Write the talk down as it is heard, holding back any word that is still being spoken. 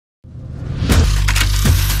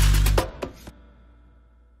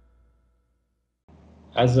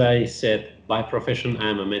As I said, by profession,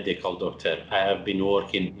 I'm a medical doctor. I have been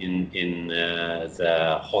working in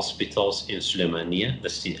the hospitals in Suleimania, the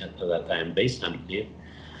city that I am based and live.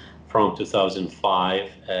 From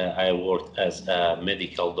 2005, I worked as a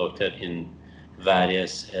medical doctor in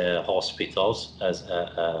various hospitals as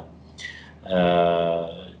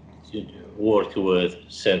worked with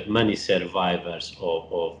many survivors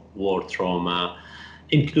of war trauma,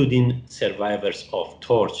 including survivors of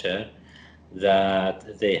torture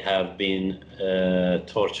that they have been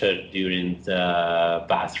tortured during the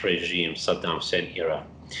Ba'ath regime, Saddam Hussein era.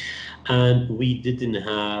 And we didn't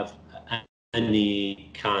have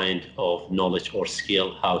any kind of knowledge or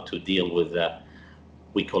skill how to deal with the,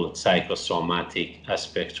 we call it psychosomatic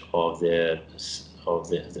aspect of their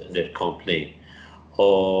complaint,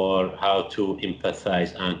 or how to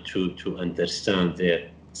empathize and to understand their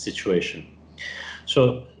situation.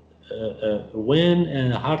 So when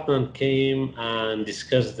Heartland came and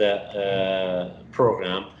discussed the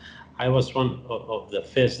program, I was one of the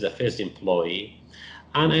first employee,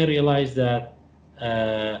 and I realized that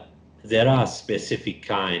there are specific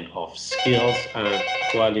kind of skills and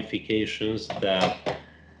qualifications that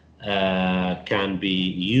can be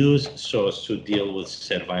used so as to deal with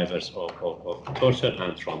survivors of torture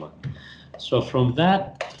and trauma. So from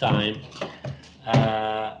that time,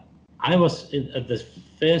 I was at the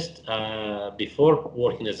first, before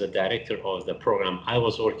working as a director of the program, I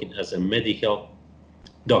was working as a medical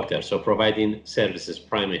doctor, so providing services,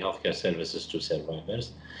 primary healthcare services to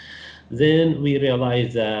survivors. Then we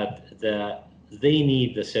realized that the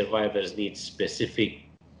survivors need specific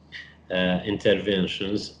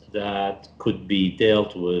interventions that could be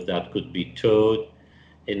dealt with, that could be taught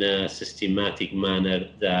in a systematic manner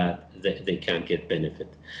that they can get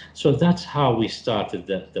benefit. So that's how we started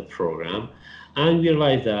the program. And we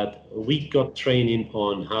realized that we got training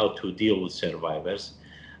on how to deal with survivors.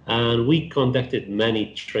 And we conducted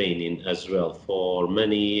many training as well for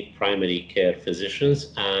many primary care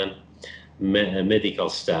physicians and medical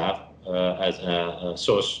staff as a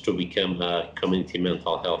source to become a community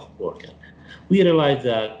mental health worker. We realized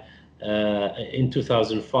that in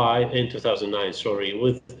 2009,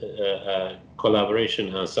 with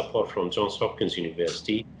collaboration and support from Johns Hopkins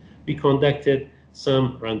University, we conducted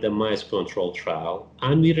some randomized control trial,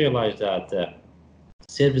 and we realized that the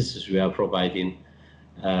services we are providing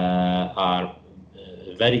are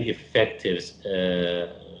very effective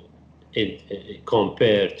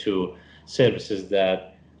compared to services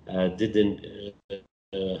that didn't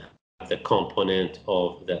have the component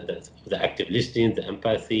of the active listening, the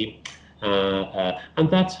empathy, and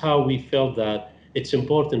that's how we felt that it's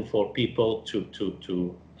important for people to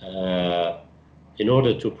in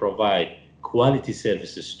order to provide quality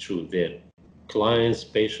services to their clients,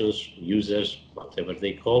 patients, users, whatever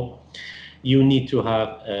they call, you need to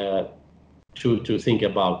have to think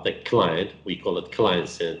about the client, we call it client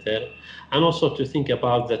center, and also to think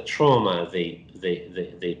about the trauma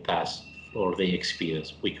they pass or they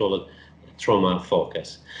experience. We call it trauma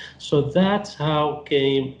focus. So that's how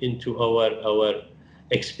came into our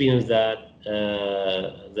experience that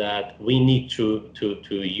that we need to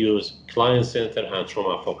use client center and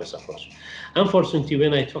trauma focus approach. Unfortunately,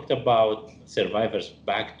 when I talked about survivors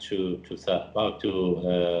back to Saddam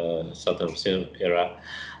Hussein era,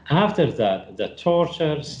 after that, the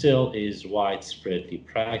torture still is widespreadly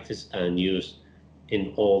practiced and used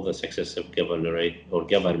in all the successive governorate or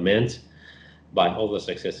governments, by all the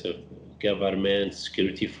successive governments,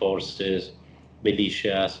 security forces,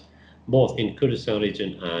 militias, both in Kurdistan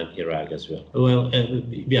region and Iraq as well. Well,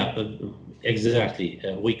 exactly.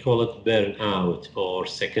 We call it burnout or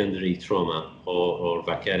secondary trauma or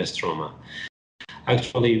vicarious trauma.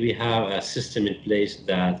 Actually, we have a system in place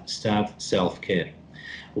that staff self-care.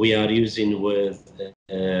 We are using with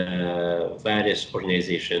various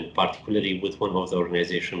organizations, particularly with one of the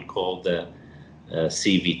organizations called the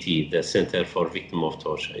CVT, the Center for Victims of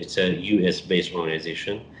Torture. It's a US-based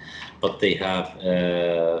organization, but they have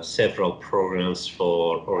several programs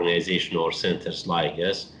for organizations or centers like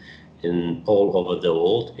us in all over the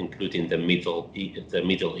world, including the Middle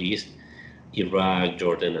East, Iraq,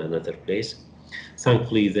 Jordan, and other places.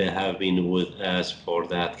 Thankfully, they have been with us for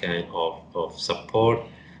that kind of support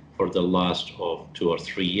for the last of 2 or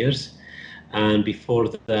 3 years. And before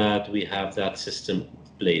that, we have that system in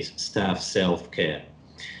place, staff self-care,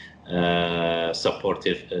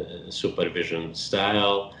 supportive supervision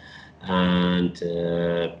style, and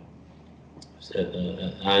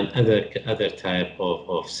other type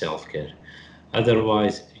of self-care.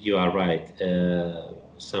 Otherwise, you are right.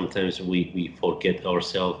 Sometimes we forget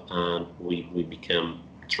ourselves and we become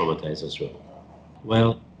traumatized as well.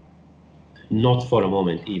 Well, Not for a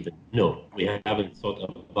moment even. No, we haven't thought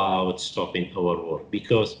about stopping our work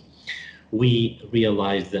because we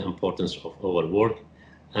realize the importance of our work.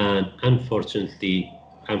 And unfortunately,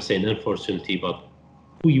 I'm saying unfortunately, but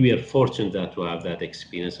we were fortunate that to have that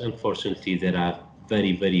experience. Unfortunately, there are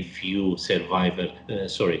very, very few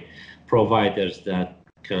providers that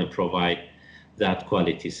can provide that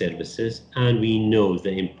quality services, and we know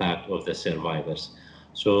the impact of the survivors.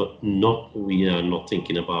 So we are not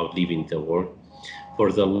thinking about leaving the work.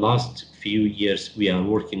 For the last few years, we are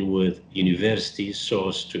working with universities so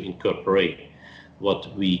as to incorporate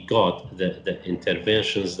what we got, the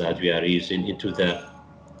interventions that we are using into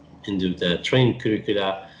the training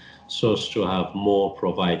curricula, so as to have more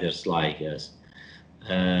providers like us.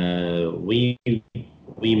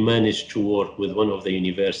 We managed to work with one of the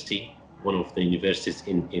universities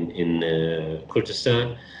in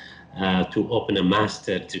Kurdistan to open a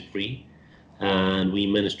master degree, and we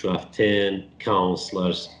managed to have 10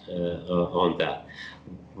 counselors on that.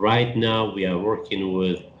 Right now, we are working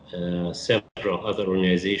with several other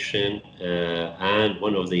organizations and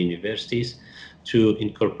one of the universities to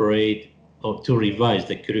incorporate or to revise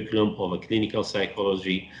the curriculum of a clinical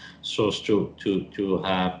psychology so as to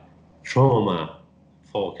have trauma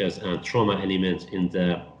focus and trauma elements in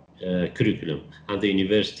the curriculum. And the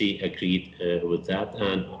university agreed with that,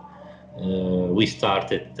 and we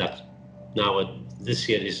started that. Now this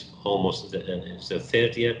year is almost the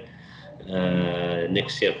third year.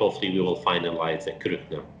 Next year, hopefully, we will finalize the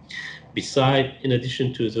curriculum. In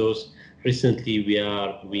addition to those, recently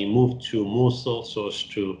we moved to Mosul so as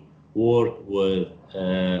to work with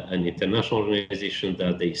an international organization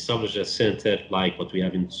that they established a center like what we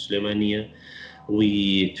have in Suleimania.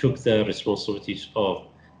 We took the responsibilities of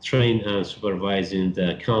training and supervising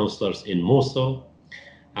the counselors in Mosul.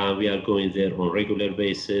 We are going there on a regular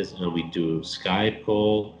basis, and we do Skype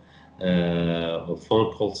call, or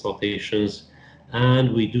phone consultations,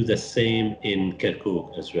 and we do the same in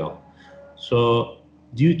Kirkuk as well. So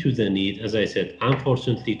due to the need, as I said,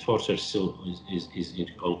 unfortunately, torture still is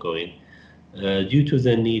ongoing. Due to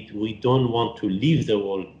the need, we don't want to leave the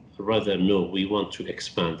world, rather, no, we want to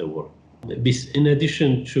expand the work. In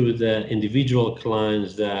addition to the individual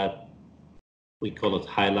clients that we call it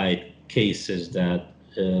highlight cases that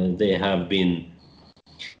they have been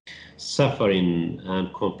suffering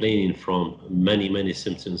and complaining from many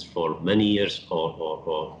symptoms for many years,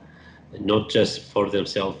 or not just for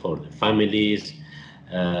themselves, for their families.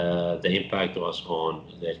 The impact was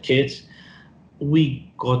on their kids.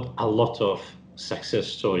 We got a lot of success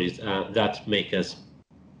stories that make us,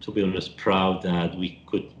 to be honest, proud that we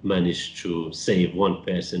could manage to save one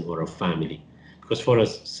person or a family. Because for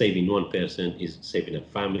us, saving one person is saving a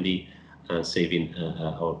family and saving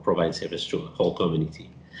or providing service to a whole community.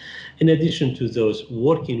 In addition to those,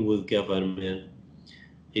 working with government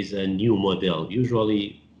is a new model.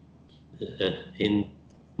 Usually, in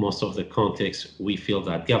most of the contexts, we feel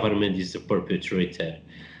that government is the perpetrator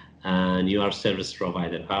and you are service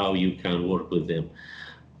provider, how you can work with them.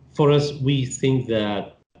 For us, we think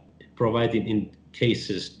that providing in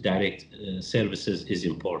cases direct services is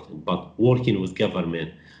important, but working with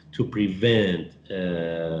government to prevent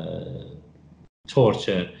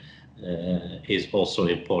torture is also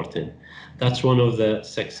important. That's one of the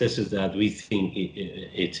successes that we think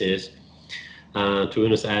it is. To be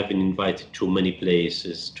honest, I have been invited to many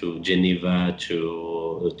places, to Geneva,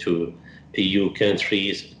 to EU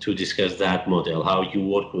countries, to discuss that model, how you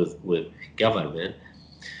work with government.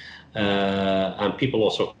 And people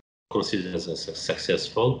also consider it as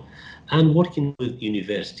successful. And working with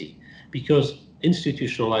university, because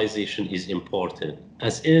institutionalization is important.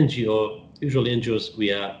 As NGO, usually NGOs,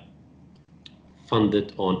 we are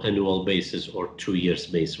funded on annual basis or 2 years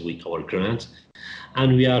basis with our grants,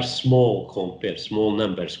 and we are small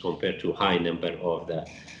numbers compared to high number of the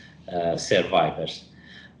survivors.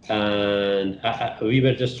 And we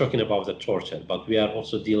were just talking about the torture, but we are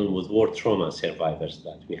also dealing with war trauma survivors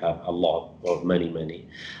that we have a lot, or many.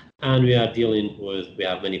 And we have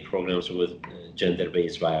many programs with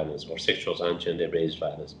gender-based violence or sexual and gender-based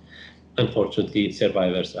violence. Unfortunately,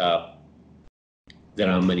 there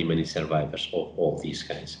are many survivors of all these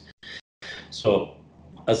kinds. So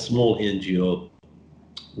a small NGO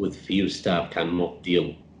with few staff cannot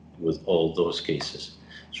deal with all those cases.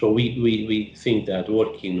 So we think that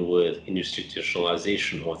working with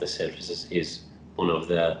institutionalization of the services is one of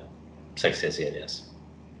the success areas.